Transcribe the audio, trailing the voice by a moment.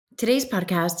Today's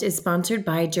podcast is sponsored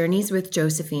by Journeys with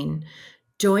Josephine.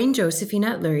 Join Josephine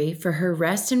at Lurie for her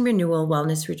Rest and Renewal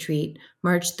Wellness Retreat,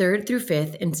 March 3rd through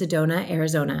 5th in Sedona,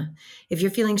 Arizona. If you're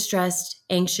feeling stressed,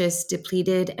 anxious,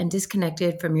 depleted, and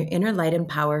disconnected from your inner light and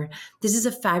power, this is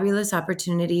a fabulous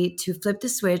opportunity to flip the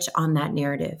switch on that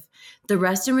narrative. The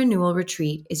Rest and Renewal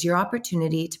Retreat is your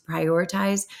opportunity to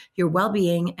prioritize your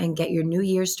well-being and get your new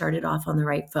year started off on the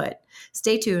right foot.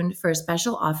 Stay tuned for a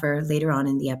special offer later on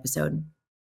in the episode.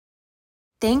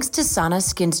 Thanks to Sana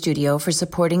Skin Studio for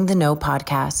supporting the No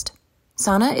podcast.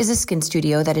 Sana is a skin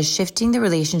studio that is shifting the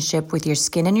relationship with your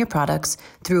skin and your products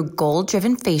through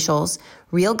goal-driven facials,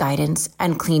 real guidance,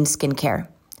 and clean skincare.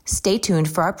 Stay tuned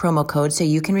for our promo code so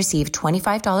you can receive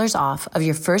 $25 off of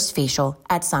your first facial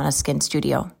at Sana Skin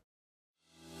Studio.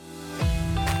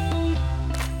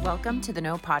 Welcome to the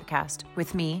No podcast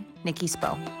with me, Nikki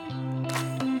Spo.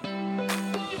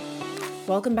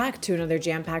 Welcome back to another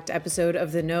jam-packed episode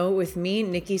of The No with me,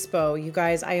 Nikki Spo. You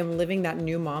guys, I am living that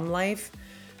new mom life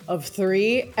of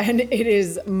 3, and it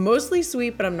is mostly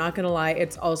sweet, but I'm not going to lie,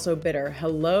 it's also bitter.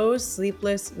 Hello,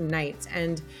 sleepless nights.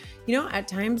 And you know, at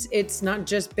times it's not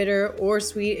just bitter or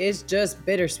sweet, it's just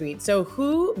bittersweet. So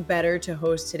who better to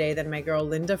host today than my girl,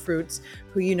 Linda Fruits,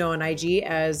 who you know on IG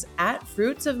as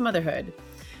 @Fruits of Motherhood.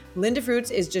 Linda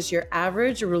Fruits is just your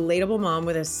average, relatable mom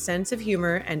with a sense of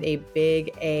humor and a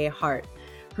big A heart.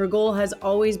 Her goal has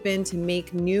always been to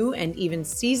make new and even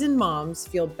seasoned moms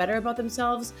feel better about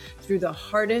themselves through the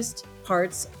hardest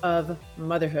parts of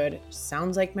motherhood.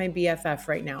 Sounds like my BFF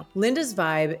right now. Linda's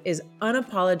vibe is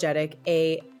unapologetic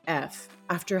AF.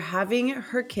 After having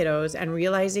her kiddos and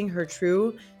realizing her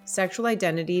true sexual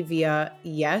identity via,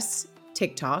 yes,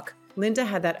 TikTok, Linda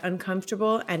had that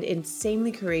uncomfortable and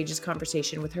insanely courageous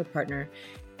conversation with her partner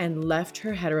and left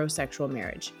her heterosexual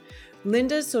marriage.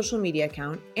 Linda's social media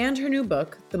account and her new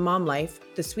book, The Mom Life,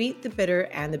 The Sweet, the Bitter,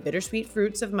 and the Bittersweet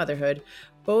Fruits of Motherhood,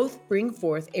 both bring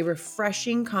forth a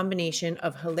refreshing combination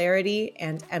of hilarity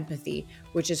and empathy,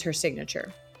 which is her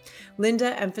signature.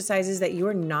 Linda emphasizes that you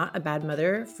are not a bad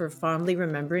mother for fondly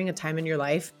remembering a time in your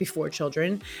life before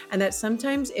children, and that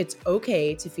sometimes it's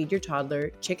okay to feed your toddler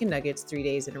chicken nuggets 3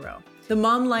 days in a row. The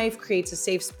Mom Life creates a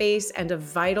safe space and a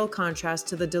vital contrast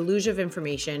to the deluge of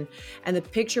information and the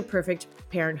picture-perfect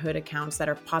parenthood accounts that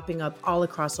are popping up all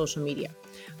across social media.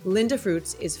 Linda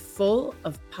Fruits is full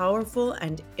of powerful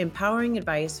and empowering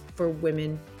advice for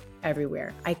women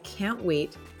everywhere. I can't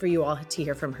wait for you all to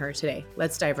hear from her today.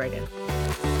 Let's dive right in.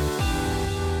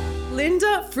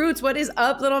 Linda Fruits, what is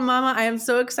up, little mama? I am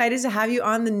so excited to have you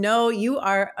on The No. You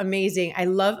are amazing. I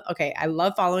love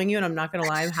following you, and I'm not going to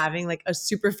lie, I'm having like a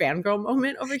super fangirl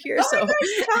moment over here. Oh my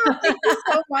gosh, thank you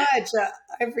so much.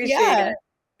 I appreciate it.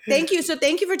 Thank you. So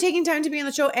thank you for taking time to be on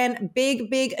the show, and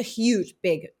big,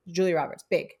 Julia Roberts,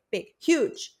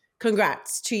 huge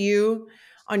congrats to you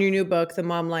on your new book, The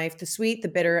Mom Life, The Sweet, the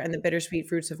Bitter, and the Bittersweet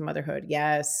Fruits of Motherhood.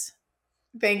 Yes.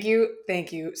 Thank you.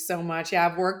 Thank you so much. Yeah,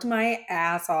 I've worked my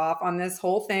ass off on this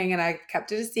whole thing, and I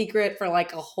kept it a secret for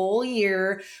like a whole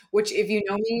year, which if you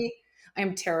know me,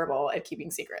 I'm terrible at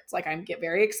keeping secrets. Like I get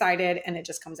very excited and it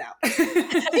just comes out.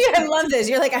 Yeah, I love this.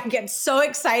 You're like, I get so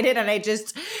excited and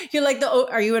you're like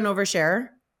are you an oversharer?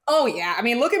 Oh yeah. I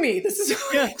mean, look at me. This is isn't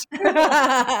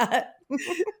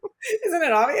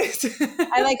it obvious?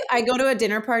 I go to a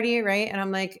dinner party, right? And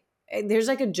I'm like, there's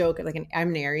like a joke, like I'm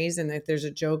an Aries, and there's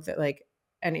a joke that like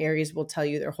an Aries will tell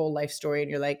you their whole life story,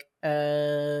 and you're like,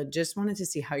 just wanted to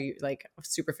see how you, like,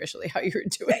 superficially how you're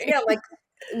doing. Yeah, like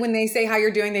when they say how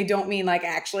you're doing, they don't mean like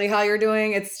actually how you're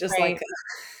doing. It's just right.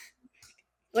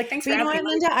 like thanks but for asking.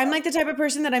 Linda, I'm like the type of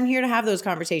person that I'm here to have those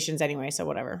conversations anyway, so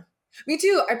whatever. Me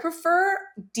too. I prefer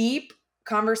deep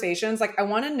conversations. Like I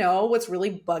want to know what's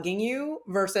really bugging you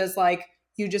versus like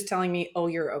you just telling me, oh,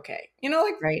 you're okay. You know,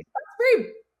 like right. That's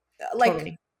very like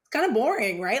totally. Kind of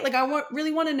boring, right? Like I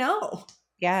really want to know.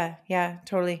 Yeah,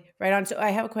 totally. Right on. So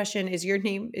I have a question. Is your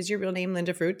real name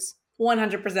Linda Fruits?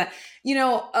 100%. You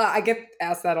know, I get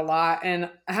asked that a lot, and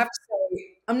I have to say,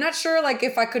 I'm not sure like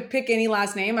if I could pick any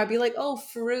last name, I'd be like, oh,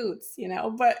 Fruits, you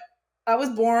know, but I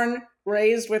was born,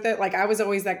 raised with it. Like I was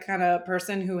always that kind of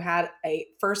person who had a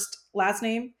first last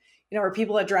name, you know, or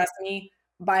people address me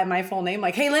by my full name,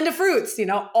 like, hey, Linda Fruits, you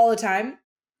know, all the time.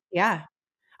 Yeah.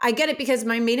 I get it because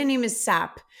my maiden name is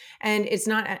Sap, and it's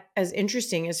not as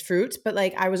interesting as Fruits, but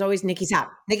like I was always Nikki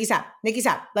Sap. Like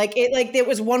it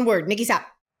was one word, Nikki Sap.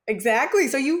 Exactly.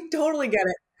 So you totally get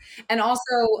it. And also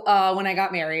when I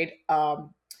got married,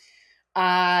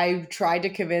 I tried to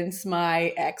convince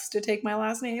my ex to take my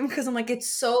last name because I'm like,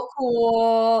 it's so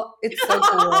cool. It's so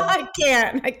cool. I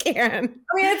can't. I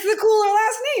mean, it's the cooler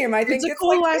last name. I think it's a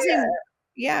cool last name.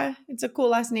 Yeah, it's a cool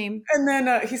last name. And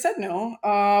then he said no,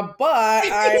 but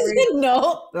I He said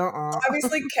no. Uh-uh.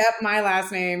 obviously kept my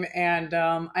last name, and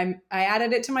I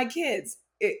added it to my kids.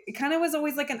 It kind of was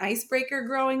always like an icebreaker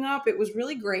growing up. It was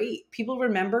really great. People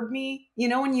remembered me. You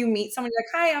know, when you meet someone,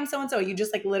 you're like, "Hi, I'm so and so." You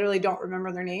just like literally don't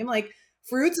remember their name. Like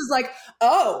Fruits is like,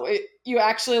 "Oh, you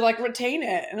actually like retain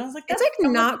it," and I was like, It's "That's." like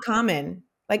I'm like, not common.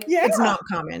 Like "Yeah." it's not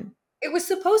common. It was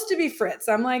supposed to be Fritz.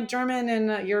 I'm like German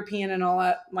and European and all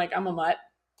that. Like I'm a mutt.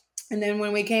 And then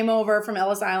when we came over from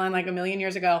Ellis Island like a million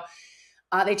years ago,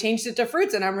 they changed it to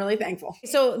Fruits, and I'm really thankful.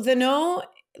 So the know,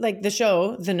 like the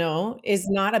show, the know is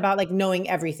not about like knowing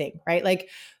everything, right? Like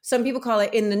some people call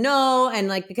it in the know. And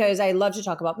like, because I love to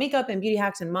talk about makeup and beauty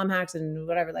hacks and mom hacks and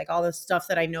whatever, like all the stuff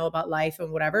that I know about life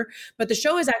and whatever. But the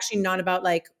show is actually not about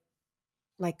like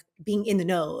being in the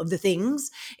know of the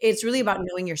things. It's really about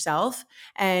knowing yourself.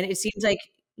 And it seems like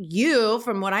you,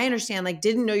 from what I understand, like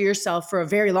didn't know yourself for a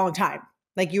very long time.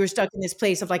 Like you were stuck in this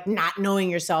place of like not knowing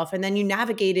yourself. And then you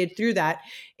navigated through that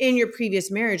in your previous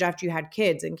marriage after you had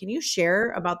kids. And can you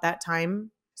share about that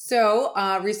time? So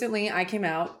recently I came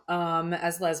out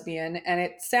as lesbian, and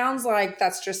it sounds like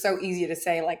that's just so easy to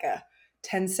say, like a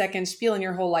 10-second spiel and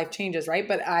your whole life changes, right?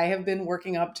 But I have been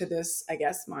working up to this, I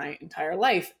guess, my entire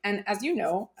life. And as you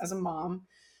know, as a mom,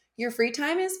 your free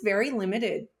time is very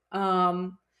limited.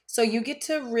 So you get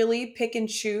to really pick and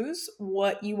choose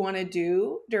what you want to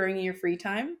do during your free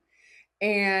time.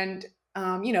 And,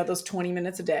 those 20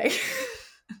 minutes a day.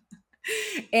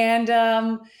 And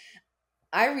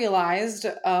I realized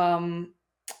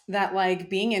that like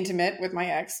being intimate with my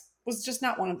ex was just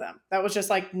not one of them. That was just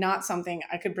like not something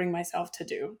I could bring myself to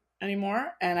do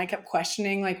anymore. And I kept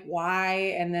questioning like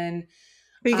why. And then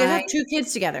But you guys I, have two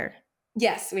kids together.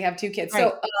 yes, we have two kids. Right.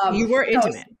 So, So you were no,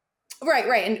 intimate. right,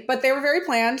 right. But they were very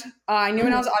planned. I knew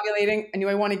when I Mhm. was ovulating, I knew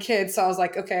I wanted kids. So I was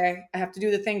like, okay, I have to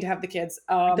do the thing to have the kids.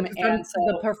 Like And the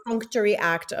so, perfunctory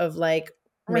act of like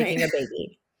right, making a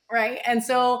baby. right. And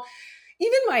so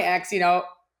even my ex,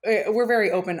 we're very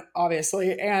open,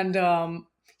 obviously, and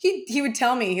he would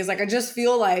tell me, he's like, I just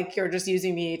feel like you're just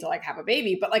using me to like have a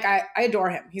baby, but like I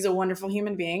adore him. He's a wonderful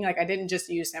human being. Like I didn't just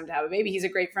use him to have a baby. He's a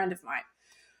great friend of mine,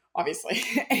 obviously,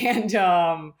 and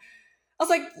I was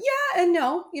like, yeah and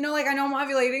no, like I know I'm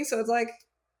ovulating, so it's like,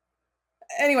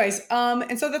 anyways,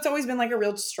 and so that's always been like a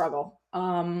real struggle.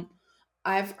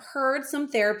 I've heard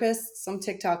some therapists, some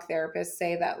TikTok therapists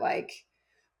say that like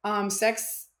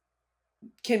sex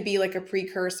can be like a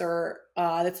precursor.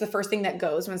 That's the first thing that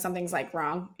goes when something's like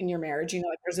wrong in your marriage.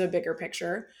 Like there's a bigger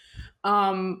picture.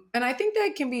 And I think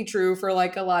that can be true for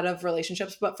like a lot of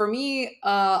relationships. But for me,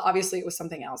 obviously it was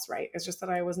something else, right? It's just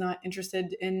that I was not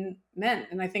interested in men.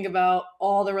 And I think about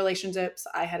all the relationships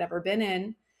I had ever been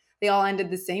in, they all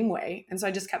ended the same way. And so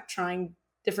I just kept trying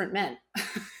different men.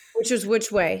 Which was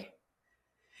which way?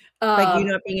 Like you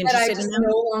not being That I interested in just them?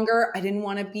 no longer, I didn't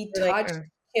want to be Or like, touched,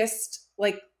 kissed,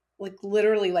 like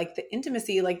literally like the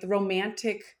intimacy, like the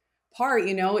romantic part,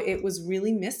 it was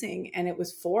really missing and it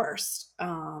was forced.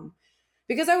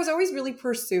 Because I was always really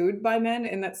pursued by men,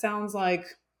 and that sounds like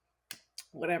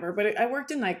whatever, but I worked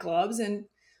in nightclubs and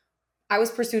I was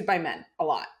pursued by men a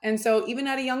lot. And so even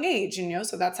at a young age,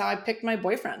 so that's how I picked my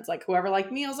boyfriends. Like whoever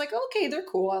liked me, I was like, okay, they're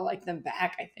cool. I like them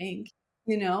back, I think,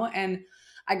 and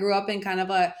I grew up in kind of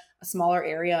a smaller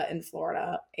area in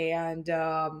Florida. And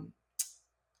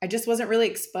I just wasn't really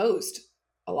exposed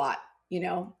a lot.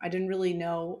 I didn't really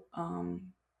know,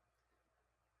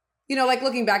 like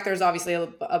looking back, there's obviously a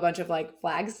bunch of like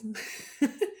flags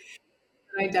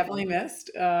I definitely missed.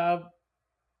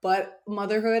 But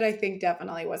motherhood, I think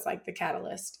definitely was like the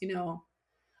catalyst. I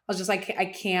was just like, I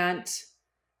can't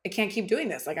keep doing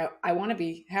this. Like, I want to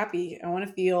be happy. I want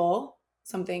to feel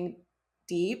something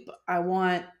deep. I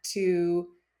want to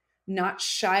not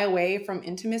shy away from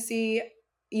intimacy.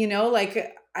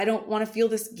 Like I don't want to feel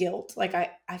this guilt. Like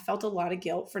I felt a lot of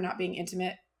guilt for not being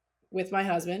intimate with my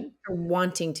husband. or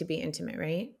wanting to be intimate,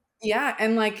 right? Yeah.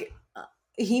 And like,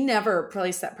 he never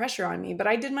placed that pressure on me, but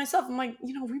I did myself. I'm like,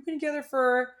 we've been together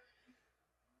for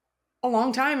a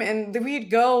long time, and we'd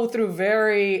go through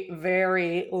very,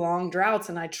 very long droughts.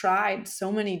 And I tried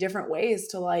so many different ways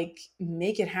to like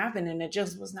make it happen, and it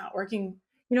just was not working.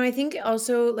 I think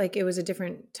also like it was a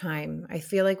different time. I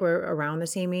feel like we're around the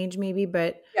same age maybe,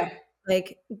 but Yeah.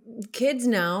 like kids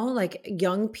now, like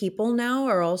young people now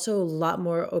are also a lot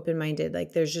more open-minded.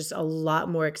 Like there's just a lot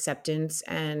more acceptance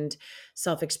and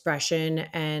self-expression,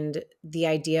 and the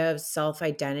idea of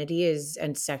self-identity is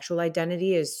and sexual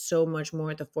identity is so much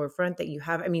more at the forefront that you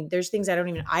have. I mean, there's things I don't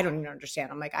even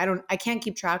understand. I'm like, I can't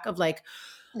keep track of like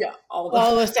Yeah. All the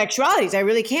all the sexualities. I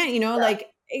really can't, yeah.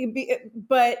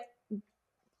 but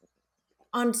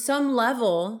on some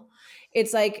level,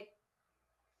 it's like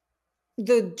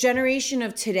the generation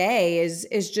of today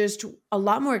is just a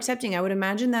lot more accepting. I would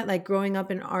imagine that like growing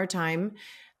up in our time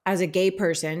as a gay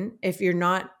person, if you're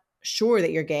not sure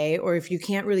that you're gay or if you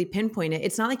can't really pinpoint it,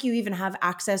 it's not like you even have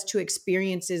access to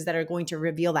experiences that are going to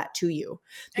reveal that to you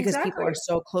because people are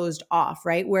Exactly. so closed off,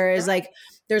 right? Whereas Yeah. like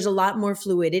there's a lot more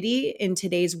fluidity in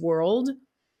today's world.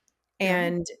 Yeah.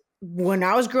 And when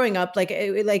I was growing up, like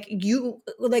like you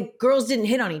like girls didn't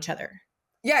hit on each other.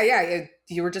 Yeah, yeah,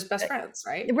 you were just best friends,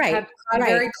 right? Right. Had Right.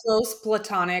 very close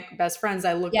platonic best friends.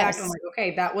 I look back and I'm Yes. like,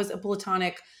 okay, that was a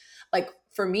platonic, like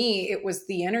for me, it was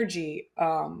the energy,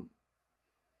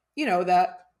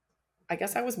 that I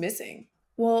guess I was missing.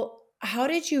 Well, how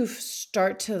did you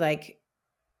start to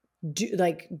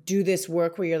do this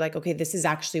work where you're like, okay, this is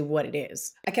actually what it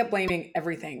is? I kept blaming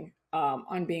everything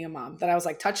on being a mom, that I was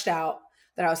like touched out,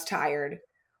 that I was tired,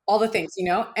 all the things.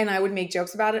 And I would make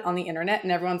jokes about it on the internet,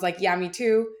 and everyone's like, yeah, me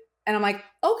too. And I'm like,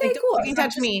 Like, okay, don't cool. fucking I'm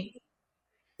touch just me.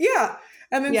 Yeah.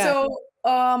 And then Yeah. so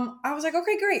I was like,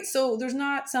 okay, great. So there's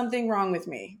not something wrong with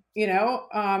me.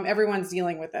 Everyone's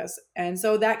dealing with this. And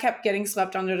so that kept getting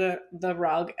swept under the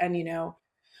rug. And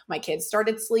my kids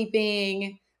started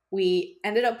sleeping. We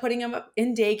ended up putting them up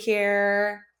in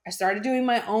daycare. I started doing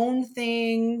my own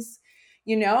things,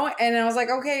 and I was like,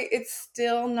 okay, it's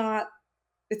still not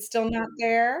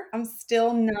there. I'm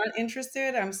still not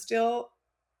interested. I'm still,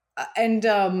 and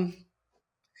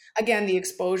again, the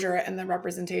exposure and the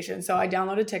representation. So I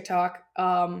downloaded TikTok.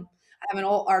 I have an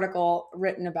old article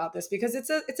written about this because it's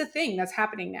a thing that's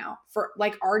happening now for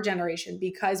like our generation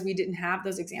because we didn't have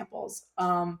those examples.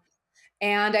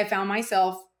 And I found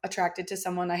myself attracted to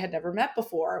someone I had never met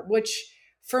before, which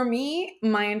for me,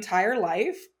 my entire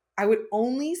life, I would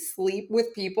only sleep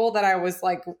with people that I was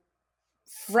like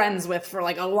friends with for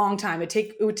like a long time.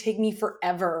 It would take me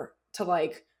forever to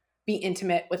like be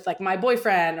intimate with like my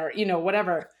boyfriend or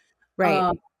whatever. Right.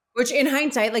 Um, Which in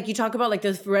hindsight, like you talk about like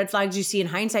the red flags you see in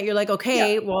hindsight, you're like, yeah,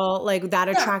 okay, well, like that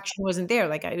yeah, attraction wasn't there.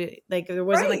 Like there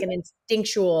wasn't like right. an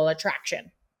instinctual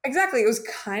attraction. Exactly. It was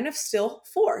kind of still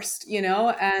forced.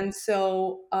 And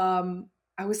so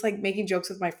I was like making jokes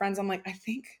with my friends. I'm like,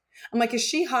 is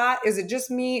she hot? Is it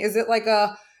just me? Is it like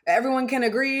everyone can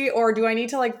agree, or do I need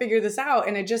to like figure this out?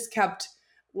 And it just kept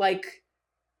like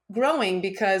growing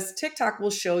because TikTok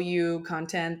will show you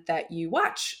content that you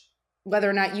watch, whether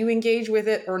or not you engage with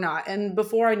it or not. And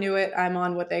before I knew it, I'm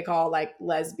on what they call like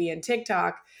lesbian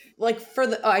TikTok. Like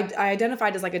I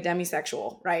identified as like a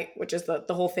demisexual, right? Which is the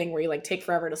whole thing where you like take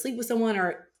forever to sleep with someone,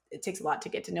 or it takes a lot to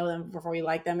get to know them before you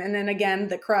like them. And then again,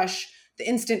 the crush, the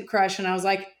instant crush. And I was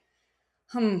like,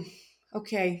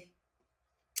 okay.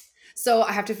 So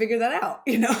I have to figure that out.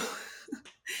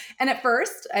 And at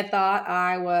first, I thought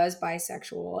I was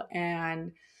bisexual,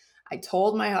 and I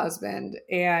told my husband,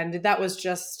 and that was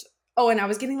just, oh, and I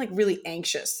was getting like really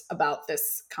anxious about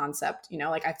this concept.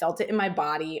 Like I felt it in my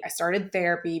body. I started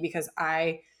therapy because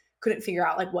I couldn't figure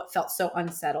out like what felt so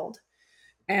unsettled.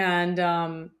 And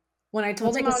when I Well, told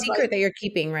it's him like I a was like, secret that you're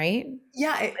keeping, right?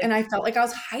 yeah, and Like, I felt like I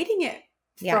was hiding it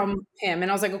yeah. from him,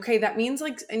 and I was like, okay, that means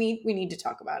like we need to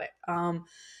talk about it.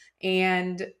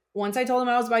 And once I told him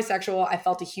I was bisexual, I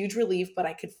felt a huge relief, but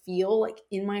I could feel like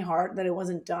in my heart that it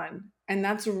wasn't done. And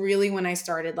that's really when I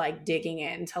started like digging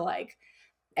into like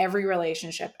every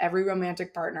relationship, every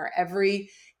romantic partner, every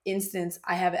instance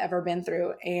I have ever been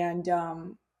through. And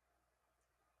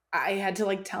I had to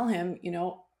like tell him,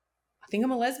 I think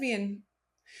I'm a lesbian.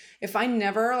 If I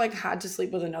never like had to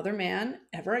sleep with another man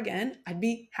ever again, I'd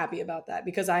be happy about that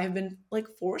because I have been like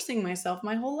forcing myself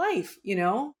my whole life.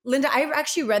 Linda, I've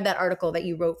actually read that article that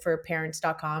you wrote for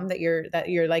parents.com that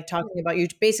you're like talking about. You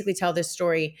basically tell this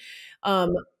story.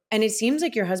 Um, and it seems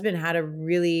like your husband had a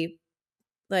really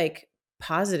like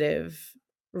positive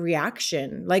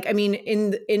reaction. Like, I mean,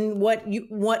 in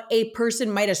what a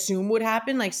person might assume would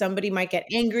happen, like somebody might get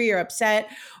angry or upset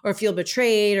or feel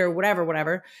betrayed or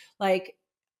whatever. Like,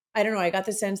 I don't know, I got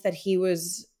the sense that he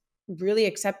was really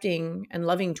accepting and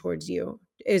loving towards you.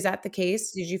 Is that the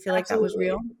case? Did you feel like that was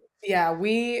real? Absolutely. Yeah,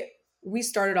 we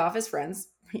started off as friends,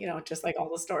 just like all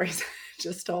the stories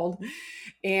just told.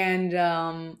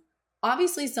 And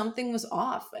obviously something was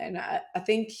off. And I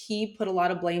think he put a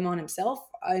lot of blame on himself.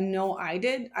 I know I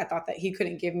did. I thought that he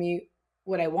couldn't give me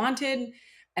what I wanted.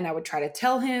 And I would try to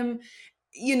tell him,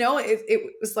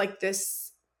 it was like this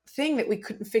thing that we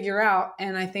couldn't figure out.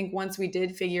 And I think once we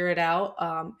did figure it out,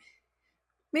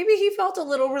 maybe he felt a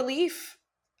little relief.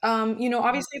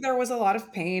 Obviously there was a lot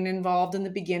of pain involved in the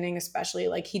beginning, especially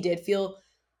like he did feel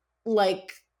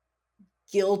like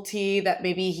guilty that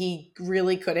maybe he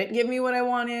really couldn't give me what I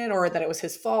wanted or that it was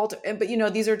his fault. But,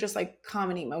 these are just like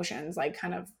common emotions, like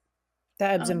kind of, The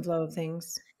ebbs and um, flow of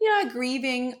things.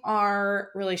 grieving our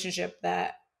relationship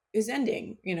that is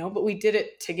ending, but we did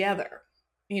it together,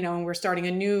 and we're starting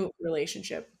a new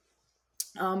relationship.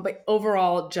 But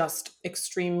overall, just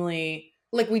extremely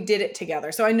like we did it together.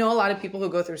 So I know a lot of people who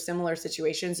go through similar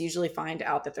situations usually find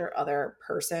out that their other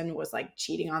person was like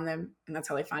cheating on them. And that's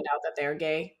how they find out that they're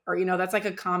gay, or, that's like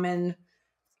a common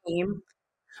theme.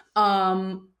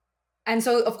 Um, and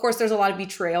so, of course, there's a lot of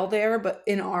betrayal there. But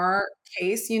in our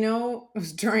case, it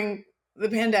was during the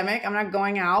pandemic. I'm not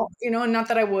going out, and not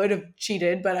that I would have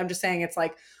cheated, but I'm just saying it's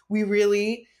like we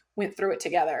really went through it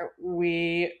together.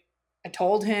 I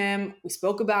told him, we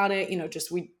spoke about it,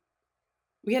 just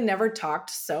we had never talked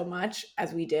so much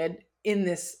as we did in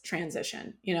this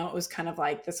transition. It was kind of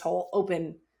like this whole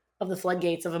open of the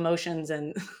floodgates of emotions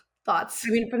and thoughts.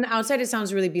 I mean, from the outside, it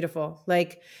sounds really beautiful.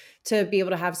 Like to be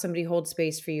able to have somebody hold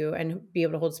space for you and be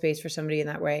able to hold space for somebody in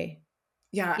that way.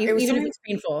 Yeah, it was Even if it's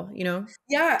painful,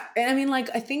 Yeah, and I mean, like,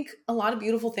 I think a lot of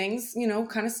beautiful things,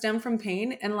 kind of stem from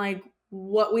pain, and like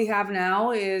what we have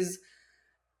now is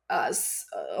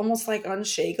almost like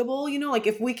unshakable. Like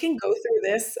if we can go through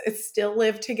this and still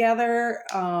live together,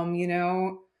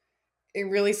 it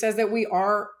really says that we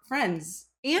are friends.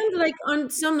 And like on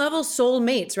some level,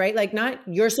 soulmates, right? Like not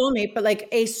your soulmate, but like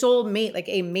a soulmate, like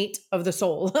a mate of the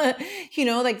soul,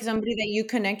 like somebody that you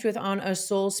connect with on a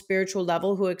soul spiritual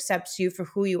level who accepts you for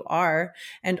who you are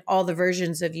and all the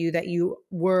versions of you that you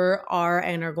were, are,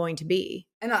 and are going to be.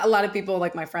 And a lot of people,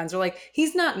 like my friends, are like,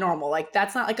 he's not normal. Like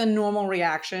that's not like a normal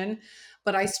reaction.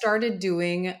 But I started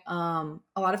doing a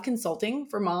lot of consulting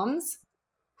for moms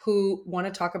who want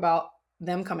to talk about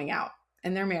them coming out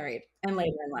and they're married and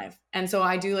later in life. And so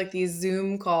I do like these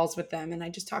Zoom calls with them and I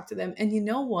just talk to them. And you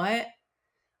know what?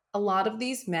 A lot of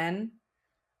these men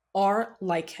are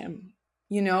like him.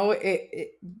 The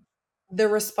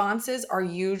responses are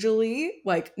usually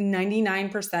like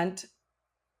 99%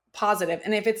 positive.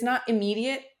 And if it's not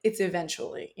immediate, it's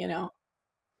eventually,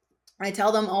 I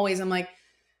tell them always, I'm like,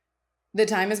 the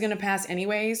time is going to pass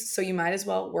anyways. So you might as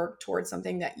well work towards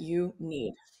something that you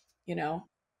need,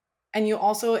 and you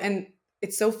also, and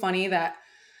it's so funny that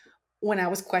when I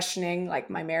was questioning like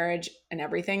my marriage and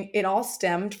everything, it all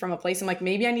stemmed from a place. I'm like,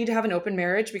 maybe I need to have an open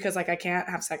marriage because like I can't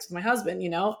have sex with my husband,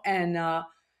 and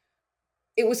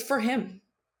it was for him.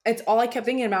 It's all I kept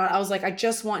thinking about. I was like, I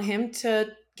just want him to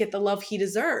get the love he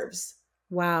deserves.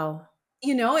 Wow.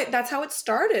 That's how it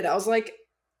started. I was like,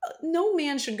 no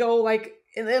man should go like,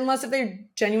 unless if they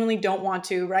genuinely don't want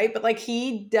to, right? But like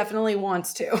he definitely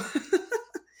wants to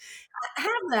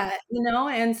have that,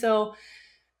 and so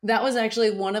that was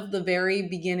actually one of the very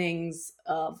beginnings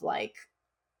of like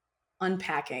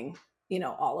unpacking,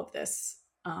 all of this.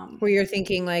 Where you're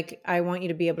thinking like, I want you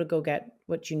to be able to go get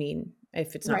what you need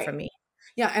if it's not Right. from me.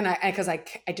 Yeah, and because I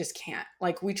just can't.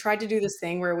 Like we tried to do this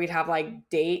thing where we'd have like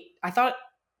date. I thought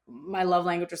my love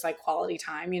language was like quality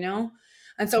time,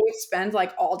 and so we'd spend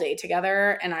like all day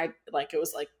together, and I like it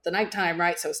was like the nighttime,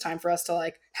 right? So it's time for us to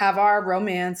like have our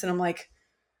romance, and I'm like,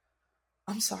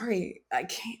 I'm sorry, I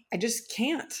just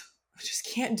can't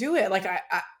do it. Like I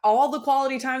all the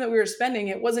quality time that we were spending,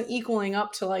 it wasn't equaling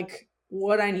up to like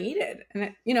what I needed.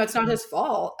 And it's not his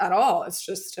fault at all. It's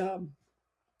just there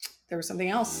was something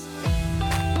else.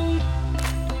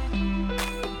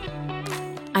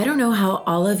 I don't know how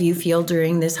all of you feel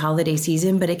during this holiday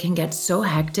season, but it can get so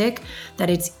hectic that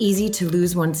it's easy to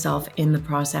lose oneself in the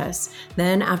process.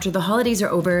 Then after the holidays are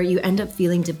over, you end up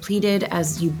feeling depleted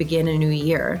as you begin a new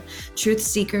year. Truth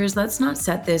seekers, let's not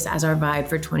set this as our vibe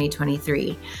for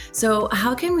 2023. So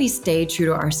how can we stay true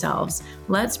to ourselves?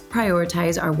 Let's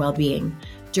prioritize our well-being.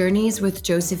 Journeys with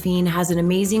Josephine has an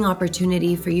amazing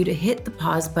opportunity for you to hit the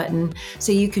pause button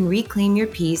so you can reclaim your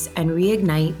peace and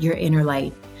reignite your inner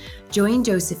light. Join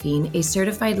Josephine, a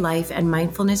certified life and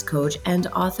mindfulness coach and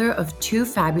author of 2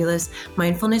 fabulous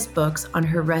mindfulness books, on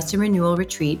her Rest and Renewal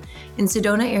retreat in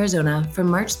Sedona, Arizona from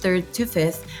March 3rd to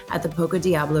 5th at the Poco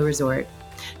Diablo Resort.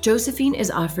 Josephine is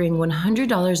offering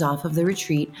 $100 off of the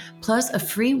retreat, plus a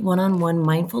free one-on-one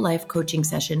mindful life coaching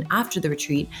session after the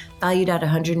retreat, valued at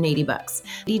 $180.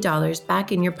 $80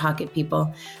 back in your pocket,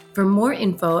 people. For more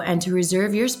info and to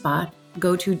reserve your spot,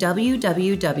 go to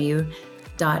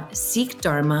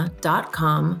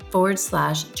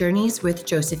www.seekdharma.com/journeys with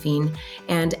Josephine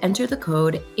and enter the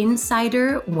code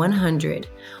INSIDER100.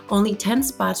 Only 10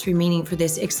 spots remaining for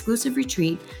this exclusive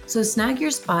retreat, so snag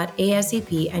your spot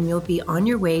ASAP and you'll be on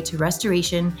your way to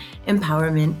restoration,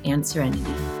 empowerment, and serenity.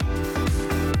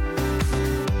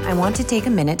 I want to take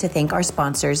a minute to thank our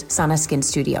sponsors, Sana Skin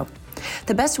Studio.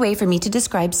 The best way for me to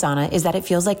describe sauna is that it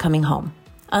feels like coming home.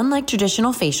 Unlike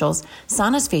traditional facials,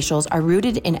 Sauna's facials are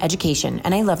rooted in education,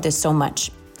 and I love this so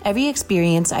much. Every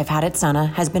experience I've had at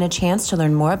sauna has been a chance to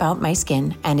learn more about my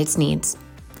skin and its needs.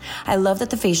 I love that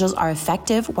the facials are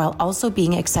effective while also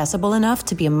being accessible enough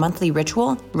to be a monthly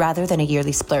ritual rather than a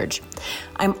yearly splurge.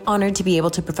 I'm honored to be able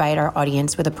to provide our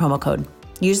audience with a promo code.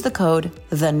 Use the code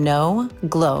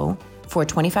THENOGLOW for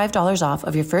 $25 off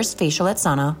of your first facial at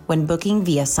Sauna when booking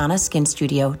via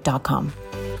saunaskinstudio.com.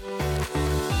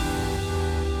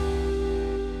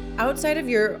 Outside of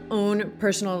your own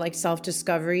personal like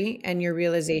self-discovery and your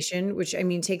realization, which I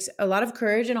mean takes a lot of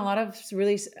courage and a lot of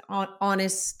really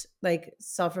honest like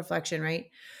self-reflection, right?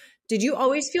 Did you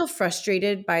always feel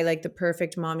frustrated by like the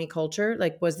perfect mommy culture?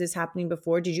 Like, was this happening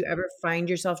before? Did you ever find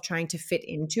yourself trying to fit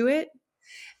into it?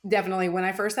 Definitely. When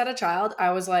I first had a child,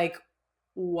 I was like,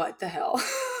 what the hell?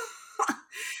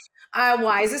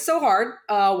 Why is this so hard?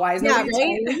 Why is Yeah, nobody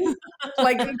right? telling me?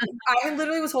 Like, I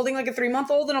literally was holding like a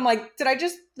 3-month-old and I'm like, did I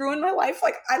just ruin my life?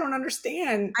 Like, I don't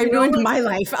understand. I ruined my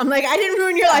life. I'm like, I didn't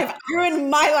ruin your life. I ruined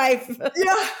my life.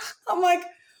 Yeah. I'm like,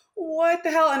 what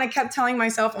the hell? And I kept telling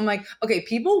myself, I'm like, okay,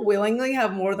 people willingly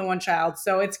have more than one child,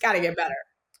 so it's got to get better.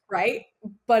 Right.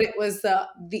 But it was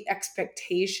the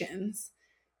expectations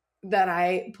that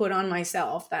I put on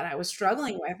myself that I was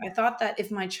struggling with. I thought that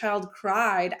if my child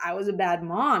cried, I was a bad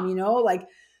mom, like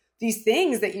these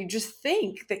things that you just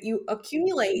think that you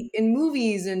accumulate in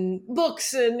movies and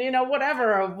books and,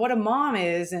 whatever of what a mom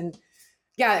is. And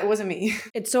yeah, it wasn't me.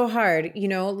 It's so hard,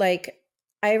 like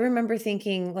I remember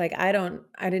thinking like I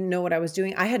didn't know what I was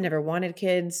doing. I had never wanted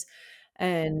kids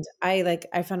and I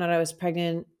found out I was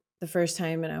pregnant the first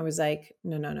time and I was like,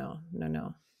 no, no, no, no,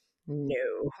 no.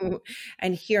 No.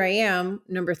 And here I am,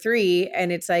 number 3,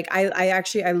 and it's like I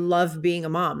actually I love being a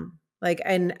mom. Like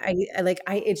and I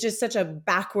it's just such a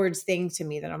backwards thing to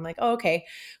me that I'm like, "Oh, okay.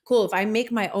 Cool. If I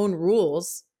make my own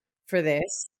rules for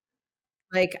this,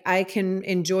 like I can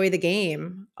enjoy the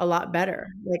game a lot better.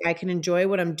 Like I can enjoy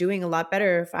what I'm doing a lot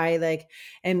better if I like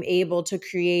am able to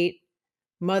create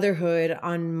motherhood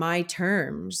on my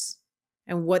terms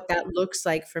and what that looks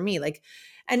like for me. Like,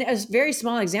 and a very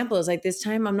small example is like this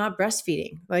time I'm not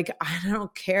breastfeeding. Like, I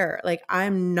don't care. Like,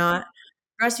 I'm not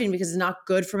breastfeeding because it's not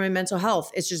good for my mental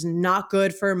health. It's just not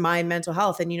good for my mental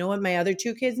health. And you know what my other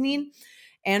 2 kids need?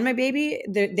 And my baby,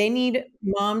 they need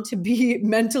mom to be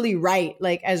mentally right,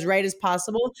 like as right as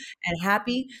possible and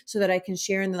happy so that I can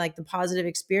share in the, like the positive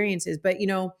experiences. But,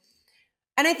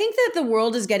 and I think that the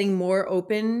world is getting more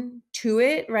open to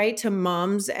it, right? To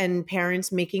moms and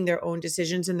parents making their own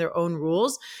decisions and their own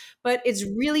rules. But it's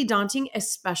really daunting,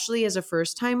 especially as a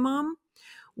first time mom,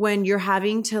 when you're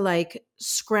having to like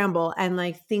scramble and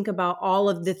like think about all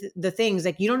of the things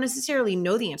like you don't necessarily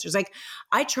know the answers. Like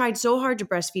I tried so hard to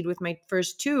breastfeed with my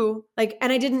first 2, like,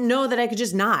 and I didn't know that I could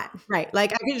just not, right?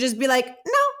 Like I could just be like,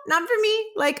 no, not for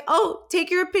me. Like, oh,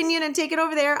 take your opinion and take it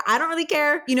over there. I don't really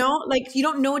care. Like you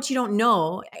don't know what you don't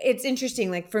know. It's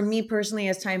interesting. Like for me personally,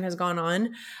 as time has gone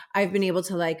on, I've been able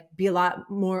to like be a lot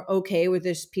more okay with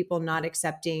this people not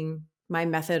accepting my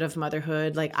method of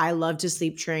motherhood. Like I love to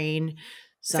sleep train.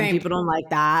 Some Same. people don't like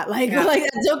that. Like, Yeah. like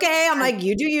that's okay. I'm like,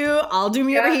 you do you. I'll do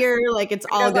me over Yeah. here. Like it's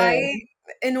all Because good.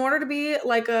 in order to be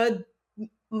like a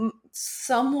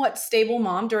somewhat stable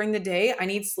mom during the day, I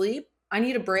need sleep. I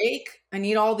need a break. I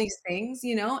need all these things,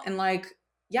 and like,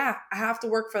 yeah, I have to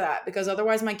work for that because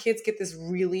otherwise my kids get this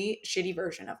really shitty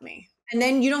version of me. And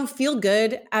then you don't feel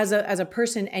good as a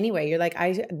person anyway. You're like,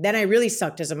 I really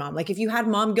sucked as a mom. Like if you had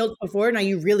mom guilt before, now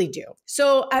you really do.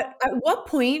 So at what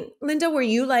point, Linda, were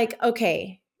you like,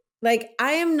 okay, like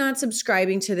I am not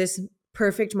subscribing to this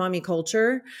perfect mommy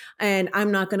culture and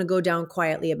I'm not going to go down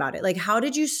quietly about it. Like how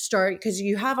did you start? Because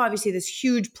you have obviously this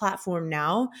huge platform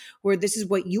now where this is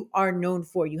what you are known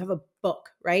for. You have a book,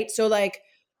 right? So like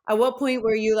at what point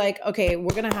were you like, okay,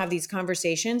 we're going to have these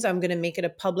conversations. I'm going to make it a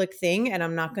public thing and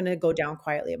I'm not going to go down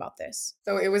quietly about this.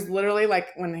 So it was literally like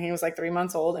when he was like 3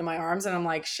 months old in my arms and I'm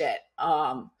like, shit,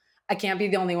 I can't be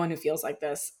the only one who feels like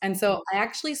this. And so I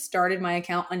actually started my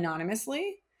account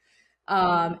anonymously.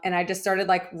 And I just started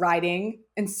like writing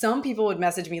and some people would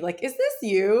message me like, is this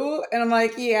you? And I'm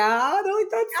like, yeah, they're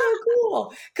like, that's so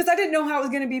cool. Cause I didn't know how it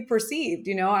was going to be perceived.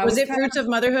 Was it Fruits of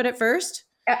Motherhood at first?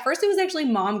 At first it was actually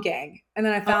Mom Gang. And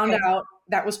then I found out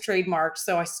that was trademarked.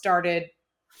 So I started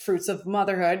Fruits of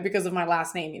Motherhood because of my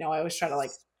last name. I always try to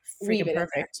like weave it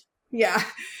perfect. Yeah.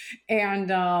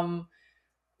 And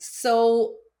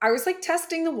so I was like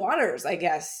testing the waters, I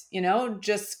guess,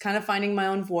 just kind of finding my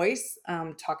own voice,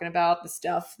 talking about the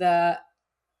stuff that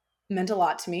meant a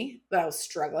lot to me that I was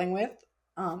struggling with.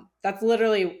 That's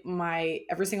literally my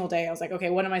every single day. I was like, okay,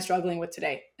 what am I struggling with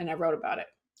today? And I wrote about it.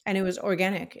 And it was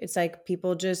organic. It's like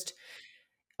people just,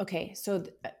 okay. So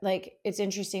like, it's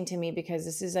interesting to me because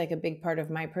this is like a big part of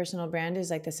my personal brand is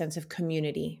like the sense of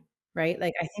community, right?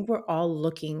 Like, I think we're all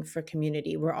looking for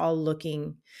community. We're all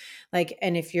looking like,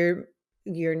 and if your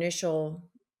initial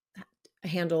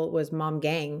handle was mom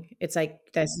gang, it's like,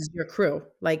 this is your crew.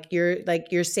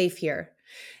 You're safe here.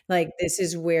 Like, this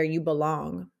is where you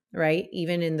belong, right?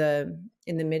 Even in the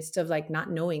midst of like not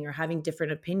knowing or having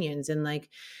different opinions. And like,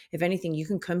 if anything, you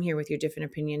can come here with your different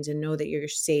opinions and know that you're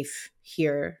safe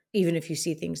here, even if you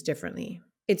see things differently.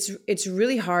 It's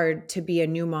really hard to be a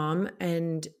new mom.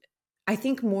 And I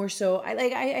think more so,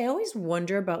 I always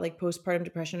wonder about like postpartum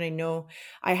depression. I know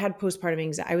I had postpartum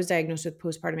anxiety. I was diagnosed with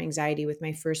postpartum anxiety with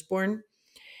my firstborn.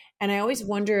 And I always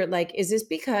wonder, like, is this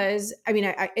because, I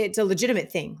mean, it's a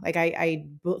legitimate thing. Like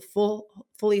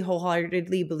fully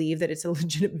wholeheartedly believe that it's a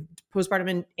legitimate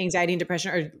postpartum anxiety and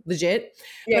depression are legit.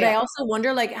 Yeah, But I yeah. also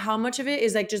wonder like how much of it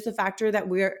is like just the factor that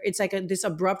it's like this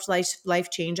abrupt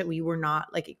life change that we were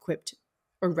not like equipped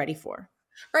or ready for.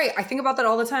 Right. I think about that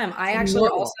all the time. I actually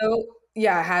Normal. also,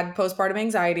 yeah, had postpartum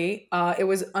anxiety. It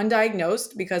was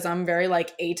undiagnosed because I'm very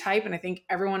like A type. And I think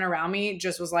everyone around me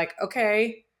just was like,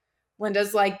 okay,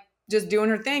 Linda's like just doing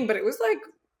her thing. But it was like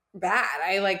bad.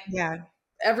 I like, Yeah.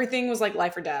 everything was like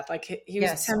life or death. Like he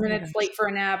was Yes. 10 Oh my minutes gosh. late for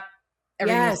a nap.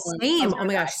 Everything Yeah. was going, I was Same. Oh gonna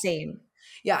my die. gosh. Same.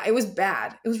 Yeah, it was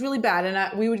bad. It was really bad.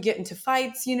 And we would get into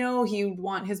fights, you know, he would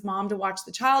want his mom to watch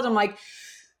the child. I'm like,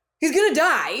 he's going to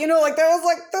die, you know, like that was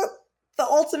like the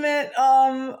ultimate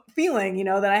feeling, you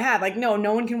know, that I had. Like, no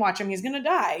one can watch him. He's going to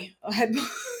die.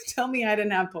 Tell me I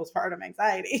didn't have postpartum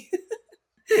anxiety.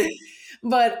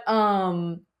 But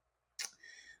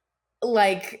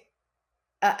like,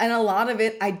 and a lot of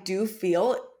it I do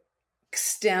feel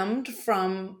stemmed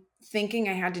from thinking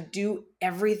I had to do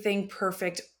everything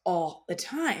perfect all the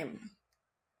time.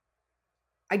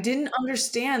 I didn't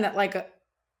understand that like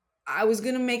I was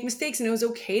going to make mistakes and it was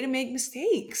okay to make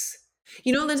mistakes.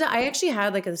 You know, Linda, I actually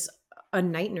had like a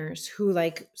night nurse who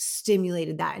like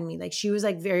stimulated that in me. Like she was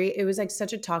like it was like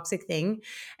such a toxic thing.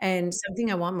 And something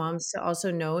I want moms to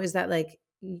also know is that like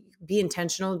be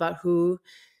intentional about who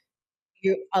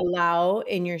you allow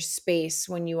in your space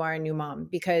when you are a new mom,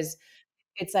 because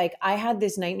it's like I had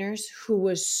this night nurse who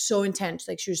was so intense.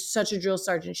 Like she was such a drill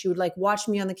sergeant. She would like watch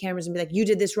me on the cameras and be like, you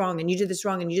did this wrong and you did this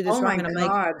wrong and you did this Oh wrong. my And I'm like,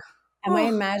 God. am I Oh,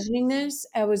 imagining this?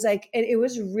 I was like, it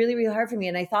was really, really hard for me.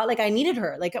 And I thought like I needed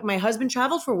her. Like my husband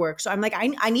traveled for work. So I'm like,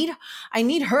 I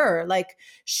need her. Like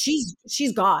she's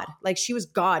God. Like she was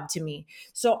God to me.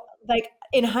 So like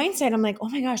in hindsight, I'm like, oh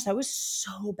my gosh, that was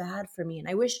so bad for me. And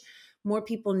I wish more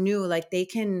people knew like they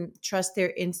can trust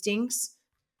their instincts,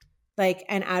 like,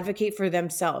 and advocate for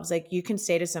themselves. Like you can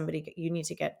say to somebody, you need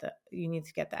to get the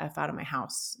F out of my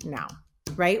house now.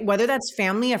 Right? Whether that's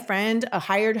family, a friend, a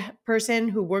hired person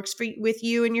who works with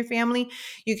you and your family,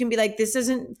 you can be like, this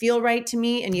doesn't feel right to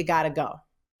me and you got to go.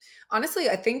 honestly,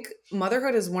 I think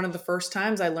motherhood is one of the first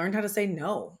times I learned how to say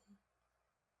no.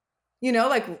 You know,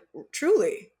 like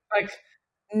truly. Like,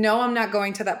 no, I'm not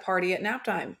going to that party at nap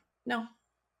time. No.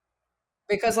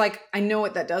 Because like I know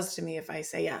what that does to me if I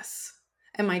say yes.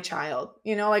 And my child,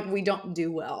 you know, like we don't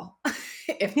do well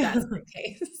if that's the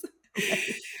case.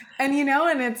 Right. And you know,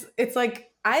 and it's like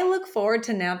I look forward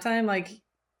to nap time like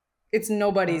it's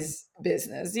nobody's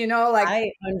business, you know, like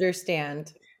I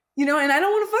understand. you know, and I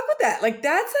don't want to fuck with that. Like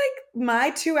that's like my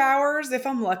 2 hours if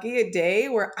I'm lucky a day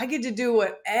where I get to do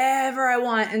whatever I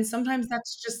want, and sometimes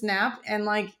that's just nap, and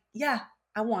like yeah,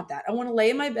 I want that. I want to lay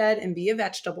in my bed and be a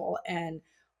vegetable and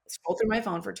scroll through my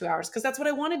phone for 2 hours because that's what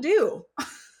I want to do.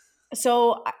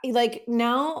 So like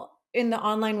now in the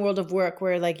online world of work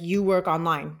where like you work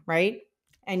online, right?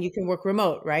 And you can work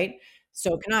remote, right?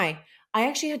 So can I. I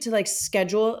actually had to like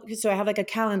schedule. So I have like a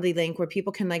Calendly link where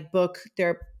people can like book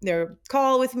their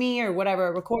call with me or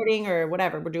whatever, recording or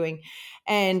whatever we're doing.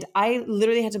 And I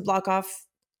literally had to block off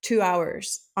 2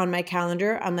 hours on my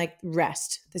calendar. I'm like,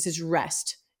 rest. This is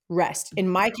rest. Rest. In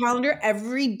my calendar,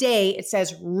 every day it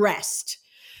says rest.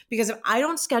 Because if I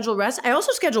don't schedule rest, I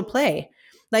also schedule play.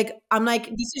 Like, I'm like,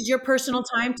 this is your personal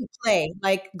time to play.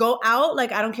 Like, go out.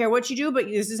 Like, I don't care what you do, but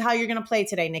this is how you're going to play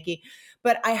today, Nikki.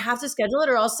 But I have to schedule it,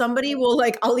 or else somebody will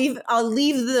like, I'll leave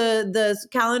the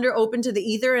calendar open to the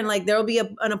ether, and like there'll be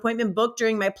an appointment booked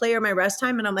during my play or my rest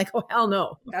time, and I'm like, oh hell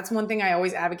no. That's one thing I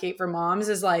always advocate for moms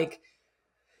is like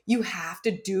you have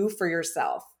to do for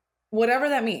yourself, whatever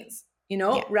that means. You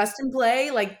know, Yeah. rest and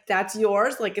play, like that's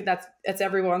yours, like that's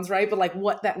everyone's, right? But like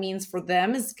what that means for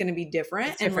them is going to be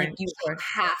different. It's And like different, you sure.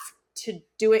 have to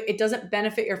do it. It doesn't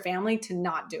benefit your family to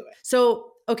not do it.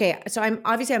 So, okay, so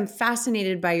I'm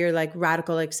fascinated by your like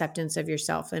radical acceptance of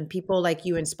yourself, and people like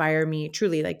you inspire me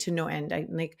truly, like to no end. I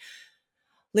like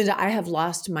Linda, I have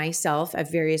lost myself at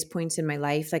various points in my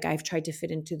life. Like I've tried to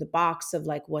fit into the box of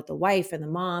like what the wife and the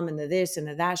mom and the this and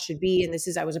the that should be. And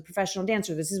I was a professional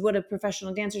dancer. This is what a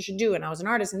professional dancer should do. And I was an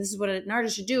artist, and this is what an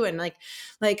artist should do. And like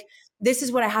this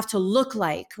is what I have to look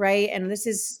like, right? And this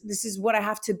is what I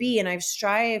have to be. And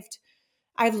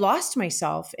I've lost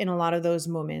myself in a lot of those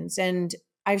moments. And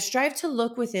I've strived to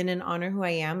look within and honor who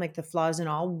I am, like the flaws and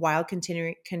all, while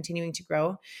continuing to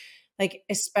grow, like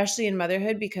especially in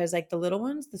motherhood, because like the little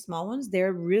ones, the small ones,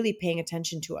 they're really paying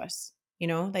attention to us.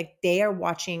 Like they are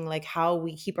watching like how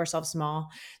we keep ourselves small.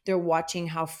 They're watching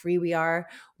how free we are.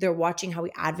 They're watching how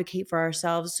we advocate for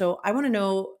ourselves. So I want to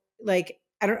know, like,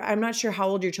 I'm not sure how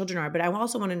old your children are, but I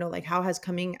also want to know like how has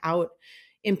coming out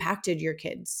impacted your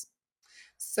kids?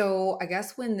 So I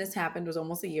guess when this happened was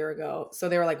almost a year ago. So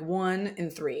they were like 1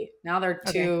 and 3. Now they're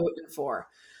Okay. 2 and 4.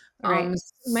 All right.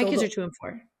 My So kids are 2 and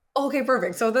 4. okay,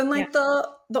 perfect. So then Yeah. like the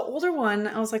older one,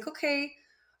 I was like, okay,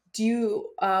 do you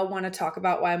want to talk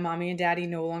about why mommy and daddy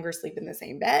no longer sleep in the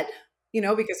same bed?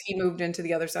 Because he moved into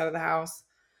the other side of the house.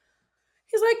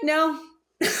 He's like, no.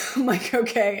 I'm like,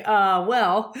 okay,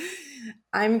 well,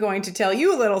 I'm going to tell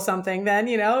you a little something then,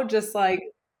 just like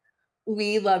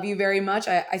we love you very much.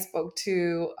 I spoke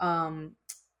to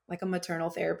like a maternal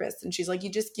therapist, and she's like, you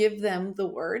just give them the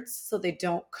words so they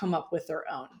don't come up with their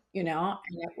own, and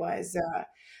it was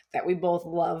that we both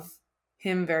love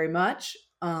him very much,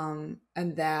 and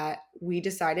that we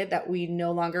decided that we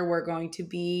no longer were going to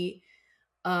be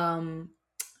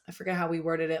I forget how we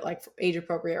worded it, like age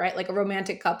appropriate, right? Like a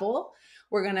romantic couple.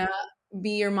 We're gonna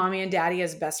be your mommy and daddy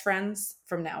as best friends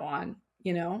from now on,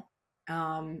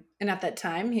 and at that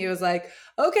time he was like,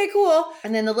 okay, cool.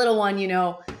 And then the little one,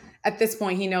 at this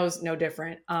point he knows no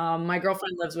different. My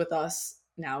girlfriend lives with us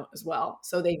now as well.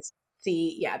 So they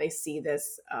see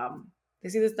this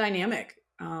dynamic.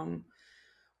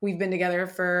 We've been together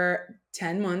for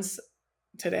 10 months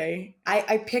today.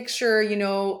 I picture,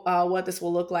 what this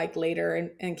will look like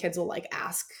later, and kids will like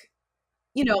ask,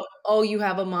 oh, you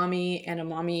have a mommy and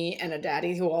a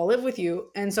daddy who all live with you.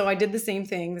 And so I did the same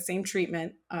thing, the same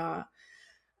treatment.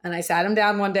 And I sat him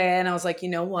down one day and I was like, you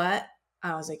know what?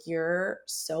 I was like, you're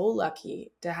so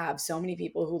lucky to have so many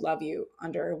people who love you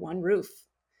under one roof.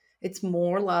 It's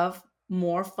more love,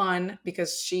 more fun,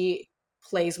 because she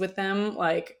plays with them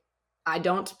like I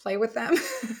don't play with them.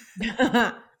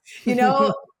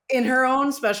 In her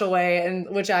own special way,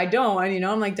 and which I don't. And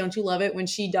I'm like, don't you love it when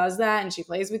she does that and she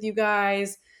plays with you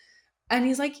guys? And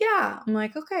he's like, yeah. I'm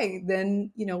like, okay,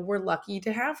 then we're lucky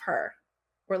to have her.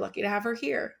 We're lucky to have her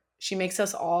here. She makes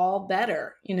us all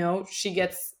better.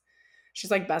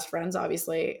 She's like best friends,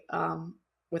 obviously,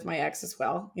 with my ex as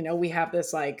well. We have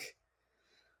this like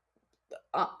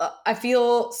I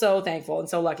feel so thankful and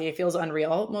so lucky. It feels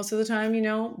unreal most of the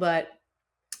time, but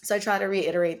so I try to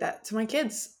reiterate that to my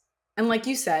kids. And like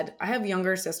you said, I have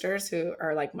younger sisters who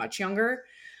are like much younger.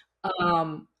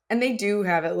 And they do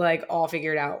have it like all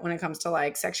figured out when it comes to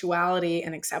like sexuality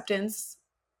and acceptance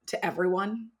to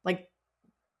everyone. Like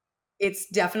it's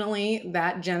definitely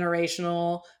that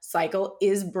generational cycle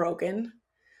is broken.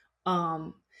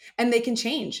 And they can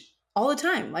change all the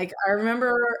time. Like I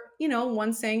remember,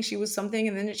 one saying she was something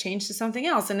and then it changed to something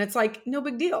else. And it's like, no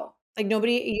big deal. Like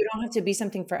you don't have to be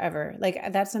something forever.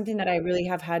 Like that's something that I really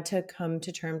have had to come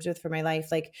to terms with for my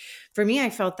life. Like for me, I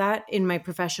felt that in my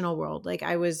professional world. Like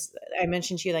I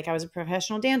mentioned to you, like I was a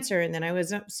professional dancer, and then I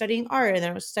was studying art, and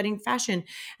then I was studying fashion.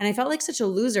 And I felt like such a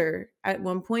loser at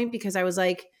one point, because I was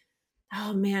like,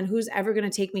 oh man, who's ever going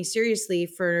to take me seriously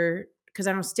because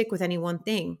I don't stick with any one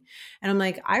thing. And I'm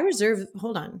like, I reserve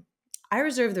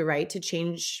the right to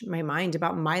change my mind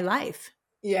about my life.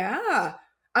 Yeah.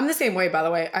 I'm the same way, by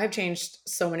the way. I have changed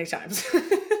so many times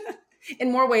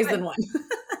in more ways than one.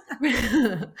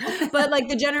 But like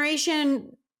the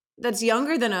generation that's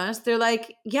younger than us, they're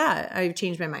like, yeah, I've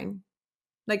changed my mind.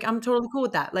 Like, I'm totally cool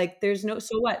with that. Like, there's no,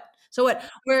 so what? So what?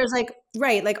 Whereas like,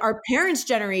 right, like our parents'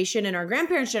 generation and our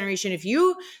grandparents' generation, if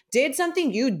you did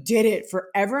something, you did it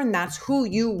forever. And that's who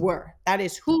you were. That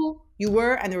is who you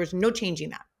were. And there was no changing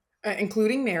that.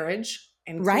 Including marriage,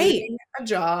 including a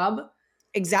job.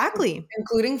 Exactly.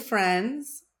 Including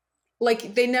friends.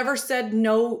 Like they never said,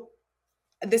 no,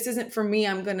 this isn't for me.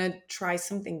 I'm going to try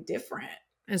something different.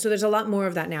 And so there's a lot more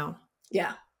of that now.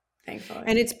 Yeah. Thankfully.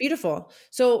 And it's beautiful.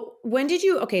 So when did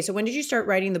you start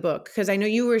writing the book? Because I know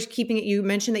you were keeping it, you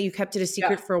mentioned that you kept it a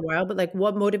secret for a while, but like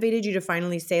what motivated you to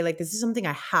finally say like, this is something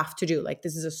I have to do. Like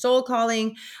this is a soul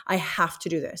calling. I have to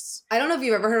do this. I don't know if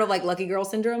you've ever heard of like lucky girl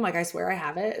syndrome. Like I swear I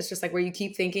have it. It's just like where you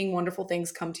keep thinking wonderful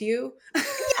things come to you.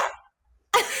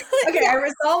 Okay,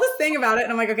 I saw this thing about it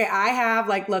and I'm like, okay, I have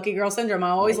like lucky girl syndrome.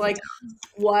 I'm always like,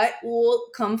 what will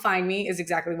come find me is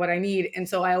exactly what I need. And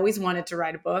so I always wanted to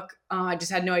write a book. I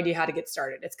just had no idea how to get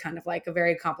started. It's kind of like a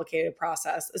very complicated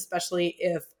process, especially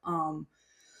if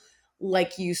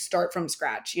like you start from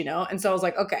scratch, you know? And so I was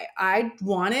like, okay, I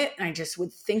want it. And I just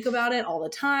would think about it all the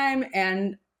time.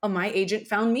 And my agent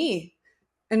found me.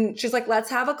 And she's like, let's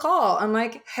have a call. I'm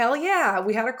like, hell yeah.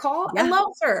 We had a call. I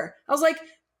loved her. I was like,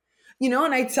 you know,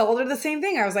 and I told her the same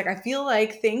thing. I was like, I feel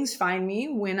like things find me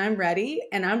when I'm ready,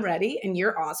 and I'm ready, and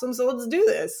you're awesome. So let's do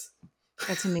this.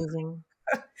 That's amazing.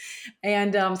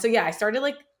 And so, yeah, I started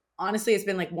like, honestly, it's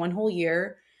been like one whole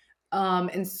year.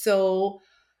 And so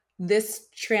this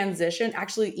transition,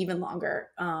 actually even longer,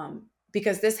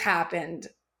 because this happened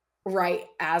right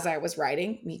as I was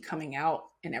writing, me coming out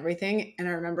and everything. And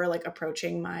I remember like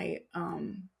approaching my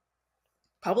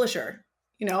publisher,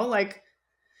 you know, like,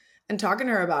 and talking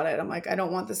to her about it. I'm like, I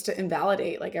don't want this to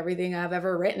invalidate like everything I've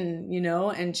ever written, you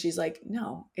know? And she's like,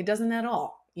 no, it doesn't at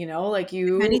all. You know, like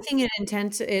If anything,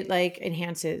 it like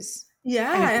enhances.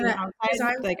 yeah. And And from the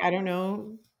outside, like, I don't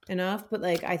know enough, but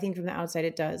like, I think from the outside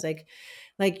it does.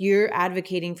 Like you're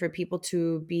advocating for people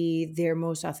to be their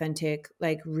most authentic,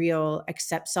 like real,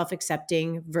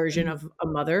 self-accepting version of a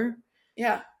mother.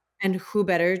 yeah. And who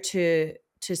better to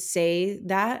say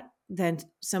that than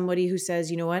somebody who says,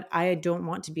 you know what, I don't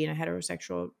want to be in a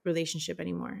heterosexual relationship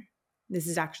anymore. This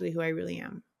is actually who I really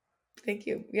am. Thank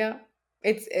you. Yeah.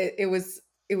 It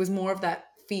was more of that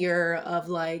fear of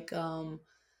like,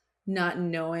 not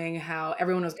knowing how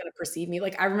everyone was going to perceive me.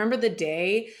 Like I remember the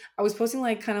day I was posting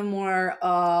like kind of more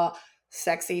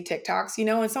sexy TikToks, you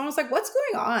know, and someone was like, what's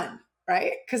going on?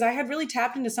 Right? Because I had really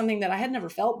tapped into something that I had never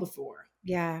felt before.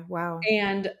 Yeah. Wow.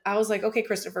 And I was like, okay,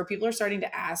 Christopher, people are starting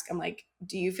to ask. I'm like,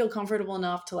 do you feel comfortable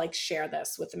enough to like share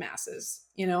this with the masses,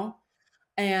 you know?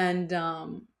 And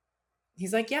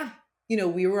he's like, yeah, you know,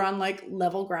 we were on like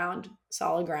level ground,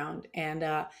 solid ground. And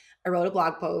I wrote a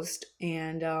blog post,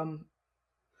 and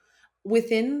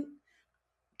within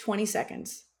 20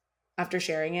 seconds after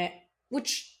sharing it,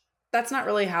 which that's not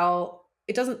really how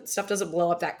stuff doesn't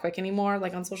blow up that quick anymore,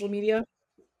 like on social media.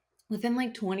 Within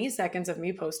like 20 seconds of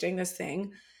me posting this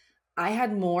thing, I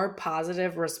had more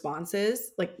positive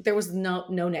responses. Like there was no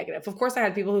negative. Of course, I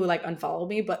had people who like unfollowed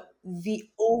me, but the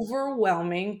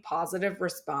overwhelming positive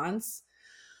response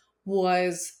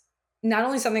was not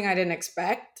only something I didn't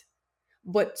expect,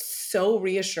 but so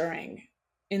reassuring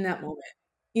in that moment,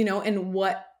 you know, and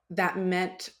what that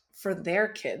meant for their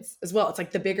kids as well. It's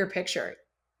like the bigger picture,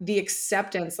 the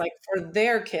acceptance, like for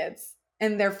their kids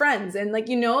and their friends. And like,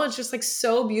 you know, it's just like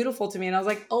so beautiful to me. And I was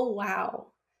like, oh, wow.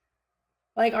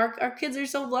 Like our kids are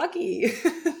so lucky.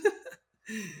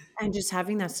 And just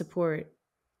having that support,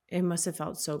 it must have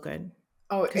felt so good.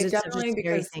 Oh, Because it it's such a definitely,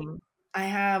 scary because thing. I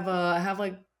have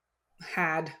like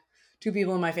had two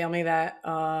people in my family that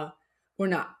were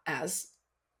not as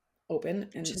open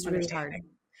and Which is really hard. understanding,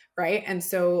 right? And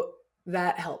so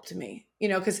that helped me, you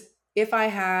know, because if I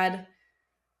had,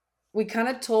 we kind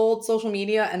of told social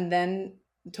media and then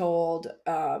told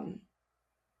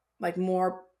like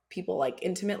more people like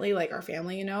intimately, like our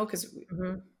family, you know, because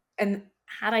Mhm. and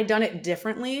had I done it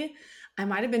differently, I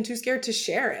might have been too scared to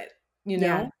share it, you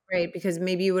Yeah, know? right. Because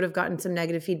maybe you would have gotten some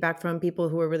negative feedback from people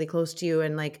who are really close to you,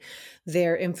 and like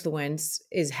their influence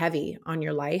is heavy on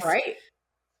your life. Right.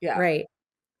 Yeah. Right.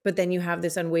 But then you have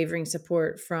this unwavering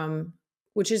support from,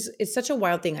 which is, it's such a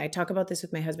wild thing. I talk about this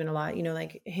with my husband a lot, you know,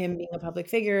 like him being a public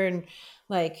figure, and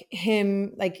like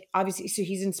him, like obviously, so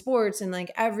he's in sports, and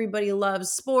like everybody loves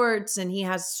sports, and he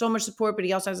has so much support, but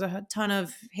he also has a ton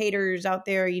of haters out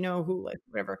there, you know, who like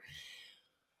whatever.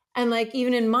 And like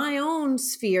even in my own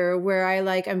sphere where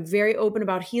I'm very open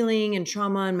about healing and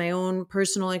trauma and my own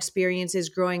personal experiences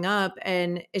growing up,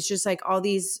 and it's just like all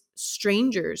these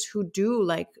strangers who do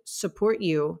like support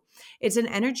you. It's an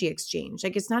energy exchange.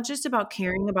 Like it's not just about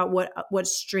caring about what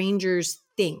strangers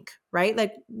think, right?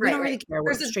 Like we Right. don't really Right. care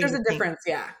what There's strangers a think. difference.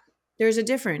 Yeah. There's a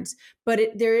difference, but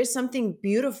there is something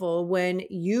beautiful when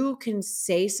you can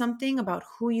say something about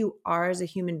who you are as a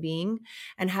human being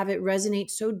and have it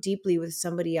resonate so deeply with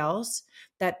somebody else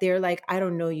that they're like, I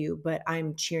don't know you, but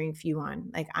I'm cheering for you on.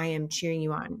 Like I am cheering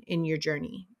you on in your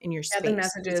journey, in your Yeah. The space. It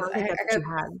messages, sounds like that's I what got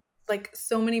you had. like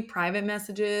so many private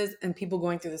messages and people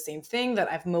going through the same thing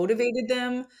that I've motivated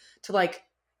them to like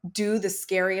do the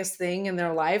scariest thing in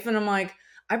their life. And I'm like,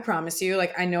 I promise you,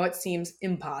 like, I know it seems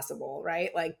impossible, right?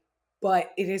 Like,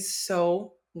 but it is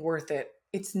so worth it.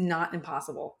 It's not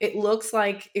impossible. It looks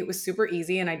like it was super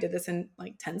easy and I did this in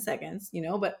like 10 seconds, you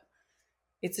know, but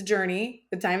it's a journey.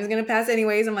 The time is going to pass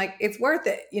anyways. I'm like, it's worth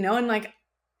it, you know, and like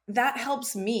that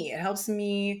helps me. It helps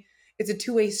me it's a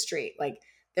two-way street. Like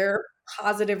their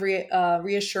positive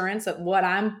reassurance that what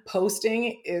I'm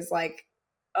posting is like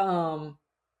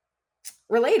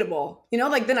relatable,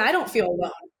 like then I don't feel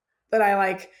alone that I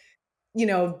like,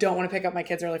 don't want to pick up my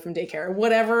kids early from daycare or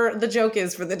whatever the joke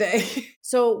is for the day.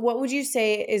 So what would you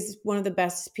say is one of the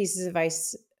best pieces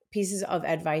of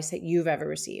advice that you've ever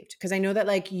received? Because I know that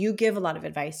like you give a lot of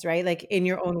advice, right? Like in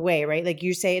your own way, right? Like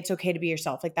you say it's okay to be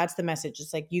yourself. Like that's the message.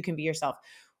 It's like you can be yourself.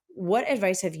 What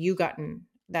advice have you gotten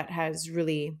that has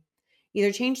really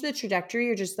either changed the trajectory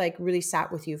or just like really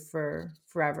sat with you for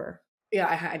forever?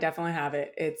 Yeah, I definitely have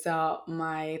it. It's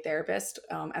my therapist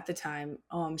at the time.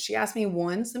 She asked me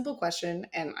one simple question,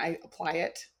 and I apply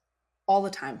it all the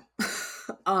time.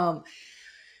 um,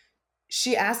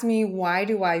 she asked me, "Why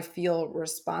do I feel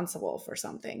responsible for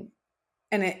something?"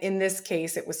 And in this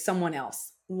case, it was someone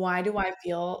else. Why do I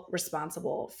feel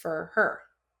responsible for her?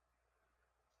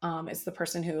 It's the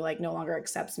person who like no longer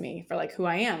accepts me for like who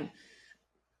I am.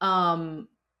 Um,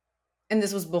 and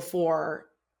this was before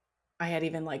I had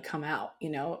even like come out.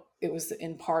 It was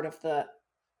in part of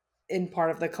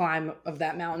the climb of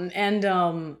that mountain. And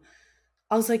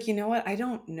I was like, you know what? I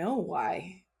don't know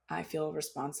why I feel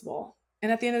responsible.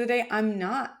 And at the end of the day, I'm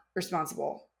not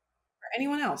responsible for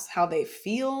anyone else, how they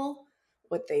feel,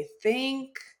 what they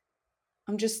think.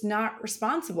 I'm just not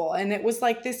responsible. And it was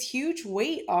like this huge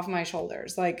weight off my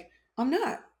shoulders. Like, I'm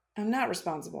not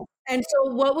responsible. And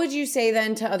so what would you say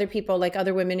then to other people, like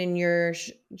other women in your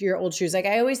old shoes? Like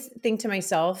I always think to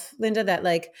myself, Linda, that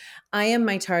like I am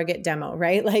my target demo,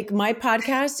 right? Like my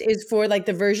podcast is for like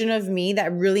the version of me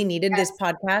that really needed this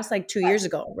podcast like 2 years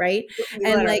ago, right?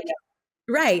 And like,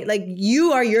 right, like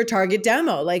you are your target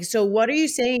demo. Like, so what are you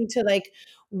saying to like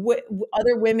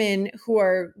other women who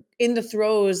are in the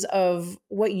throes of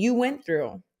what you went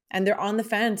through and they're on the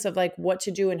fence of like what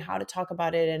to do and how to talk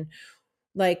about it and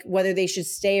like whether they should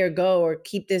stay or go or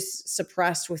keep this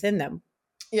suppressed within them?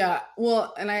 Yeah.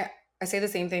 Well, and I say the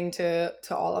same thing to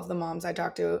all of the moms I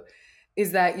talk to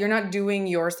is that you're not doing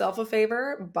yourself a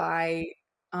favor by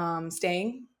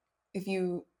staying if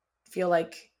you feel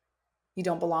like you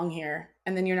don't belong here.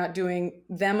 And then you're not doing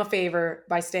them a favor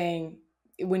by staying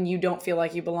when you don't feel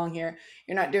like you belong here.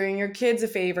 You're not doing your kids a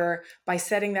favor by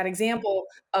setting that example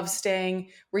of staying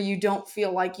where you don't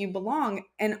feel like you belong.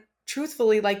 And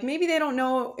truthfully, like maybe they don't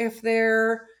know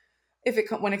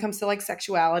when it comes to like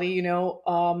sexuality,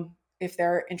 if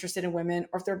they're interested in women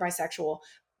or if they're bisexual.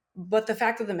 But the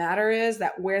fact of the matter is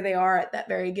that where they are at that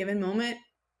very given moment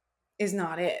is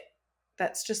not it.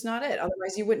 That's just not it.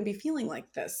 Otherwise you wouldn't be feeling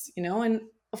like this, and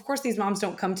of course these moms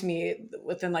don't come to me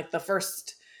within like the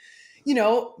first,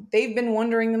 they've been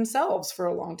wondering themselves for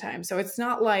a long time. So it's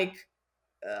not like,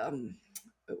 what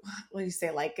do you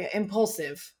say? Like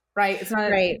impulsive, right? It's not,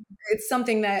 Right. It's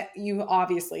something that you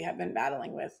obviously have been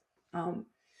battling with.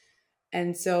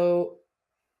 And so,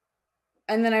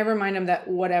 and then I remind them that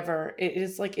whatever it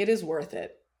is, like, it is worth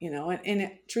it,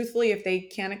 and truthfully, if they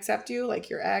can't accept you, like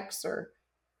your ex,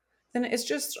 then it's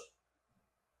just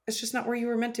not where you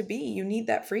were meant to be. You need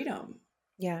that freedom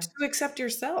to accept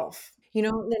yourself.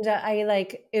 Linda,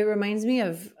 it reminds me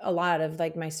of a lot of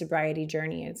like my sobriety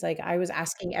journey. It's like I was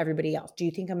asking everybody else, do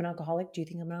you think I'm an alcoholic? Do you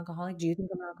think I'm an alcoholic? Do you think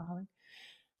I'm an alcoholic?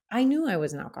 I knew I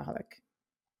was an alcoholic.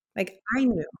 Like I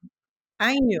knew,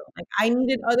 like I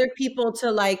needed other people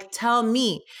to like tell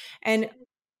me. And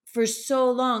for so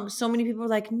long, so many people were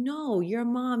like, no, you're a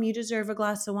mom. You deserve a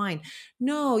glass of wine.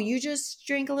 No, you just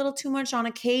drink a little too much on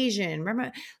occasion.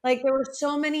 Remember, like there were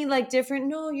so many like different,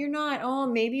 no, you're not. Oh,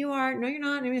 maybe you are. No, you're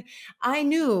not. I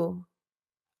knew,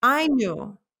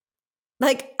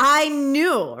 like I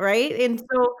knew. Right. And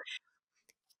so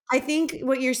I think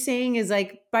what you're saying is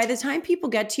like, by the time people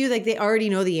get to you, like they already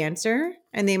know the answer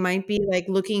and they might be like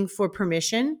looking for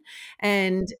permission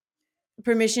and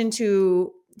permission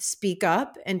to speak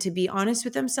up and to be honest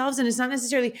with themselves. And it's not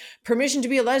necessarily permission to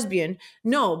be a lesbian.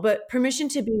 No, but permission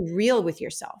to be real with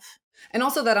yourself. And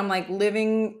also that I'm like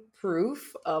living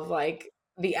proof of like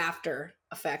the after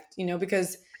effect,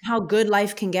 because how good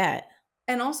life can get.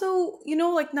 And also,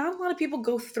 like not a lot of people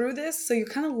go through this. So you're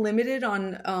kind of limited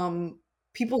on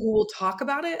people who will talk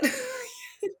about it.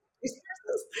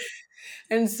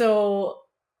 And so,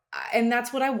 and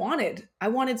that's what I wanted. I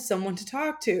wanted someone to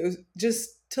talk to, just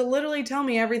to literally tell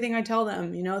me everything I tell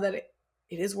them, that it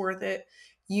is worth it.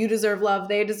 You deserve love.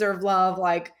 They deserve love.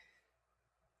 Like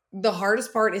the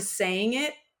hardest part is saying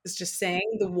it. It's just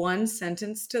saying the one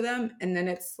sentence to them. And then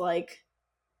it's like,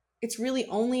 it's really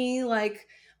only like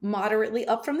moderately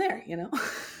up from there,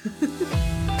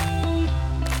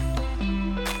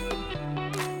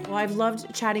 Well, I've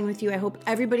loved chatting with you. I hope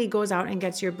everybody goes out and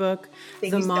gets your book,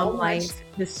 Thank The you so Mom much. Life,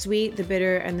 The Sweet, the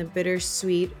Bitter, and the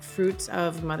Bittersweet Fruits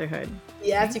of Motherhood.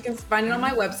 Yes, you can find it on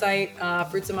my website,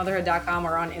 fruitsofmotherhood.com,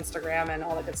 or on Instagram and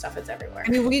all the good stuff. It's everywhere.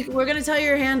 I mean, we're going to tell you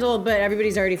your handle, but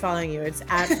everybody's already following you. It's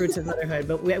at Fruits of Motherhood,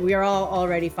 but we are all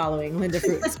already following Linda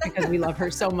Fruits because we love her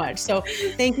so much. So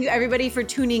thank you everybody for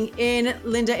tuning in.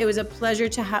 Linda, it was a pleasure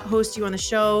to host you on the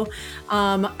show.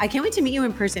 I can't wait to meet you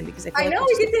in person because I know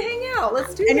we get to hang out.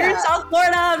 Let's do and that. you're in South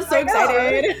Florida. I'm so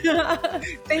excited.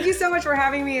 Thank you so much for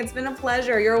having me. It's been a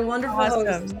pleasure. You're a wonderful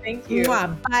host. Thank you.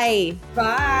 Mwah. Bye.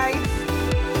 Bye.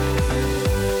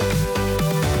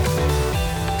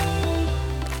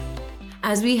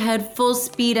 As we head full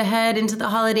speed ahead into the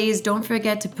holidays, don't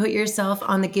forget to put yourself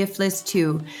on the gift list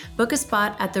too. Book a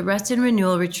spot at the Rest and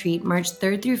Renewal Retreat March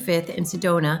 3rd through 5th in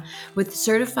Sedona with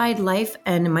certified life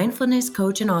and mindfulness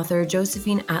coach and author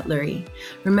Josephine Atlery.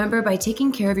 Remember, by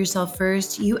taking care of yourself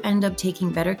first, you end up taking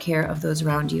better care of those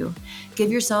around you.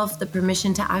 Give yourself the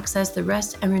permission to access the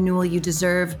rest and renewal you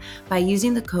deserve by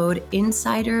using the code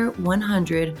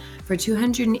INSIDER100 for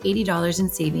 $280 in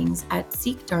savings at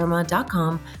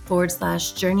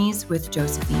seekdharma.com/journeys with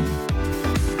Josephine.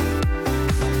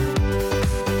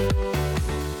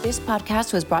 This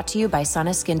podcast was brought to you by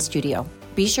Sana Skin Studio.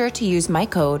 Be sure to use my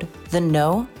code,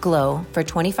 TheNoGlow, for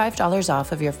 $25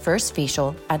 off of your first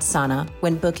facial at Sana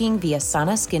when booking via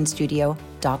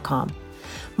sanaskinstudio.com.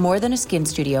 More than a skin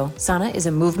studio, Sana is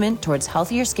a movement towards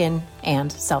healthier skin and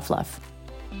self-love.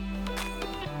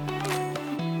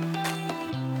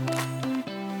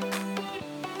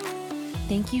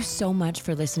 Thank you so much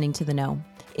for listening to The Know.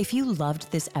 If you loved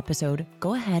this episode,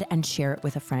 go ahead and share it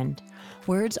with a friend.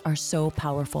 Words are so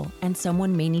powerful, and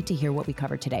someone may need to hear what we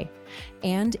covered today.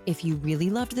 And if you really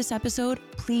loved this episode,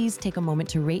 please take a moment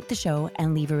to rate the show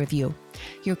and leave a review.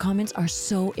 Your comments are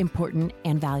so important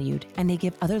and valued, and they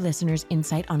give other listeners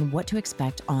insight on what to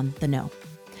expect on The Know.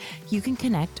 You can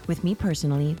connect with me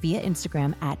personally via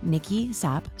Instagram at Nikki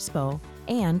Sap Spo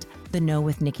and The Know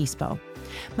with Nikki Spo.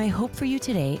 My hope for you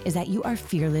today is that you are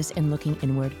fearless in looking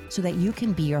inward so that you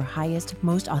can be your highest,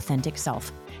 most authentic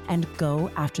self and go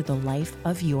after the life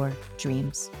of your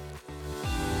dreams.